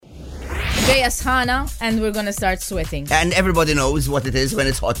Ġejja sħana and we're gonna start sweating. And everybody knows what it is when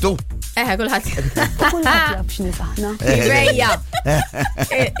it's hot too. Kulħadd. Kulħadd jaf x'ni saħna. Ġejja.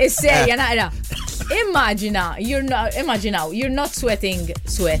 Is-serja naqra. Imaginaw, you're not sweating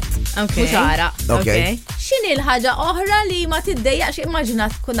sweat. Okay. Mhux għaraq. Okay. X'inhi l-ħaġa oħra li ma tiddejjaqx immaġina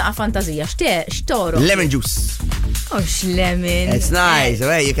tkun naqa' fantazija x'toro. Lemon juice. Lemon. It's nice,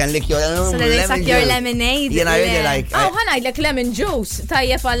 right? You can lick your So they suck your lemonade. You know, really like. Ħanajdlek lemon juice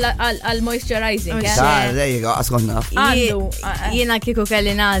tajjeb għal moisturizing. There you go, ascolna. Jiena kieku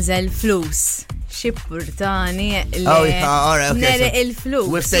kelli nażel flus. Xipurtani li nereq il-flus.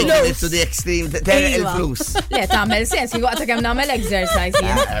 We've taken it to the extreme. Tereq il-flus. Le, tagħmel sens, jekk waqta kemm nagħmel exercise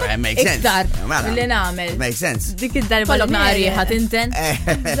jien. Makes sense. Iktar li nagħmel. Makes sense. Dik id-darba Kollok naqriħa tinten.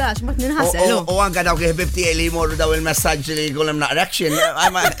 Dax, ma tinħassel. U anka dawk il-ħbib tiegħi li jmorru daw il-messaġġi li jkollhom naqra action,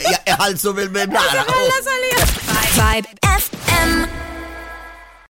 iħallsu bil-bibla. Vibe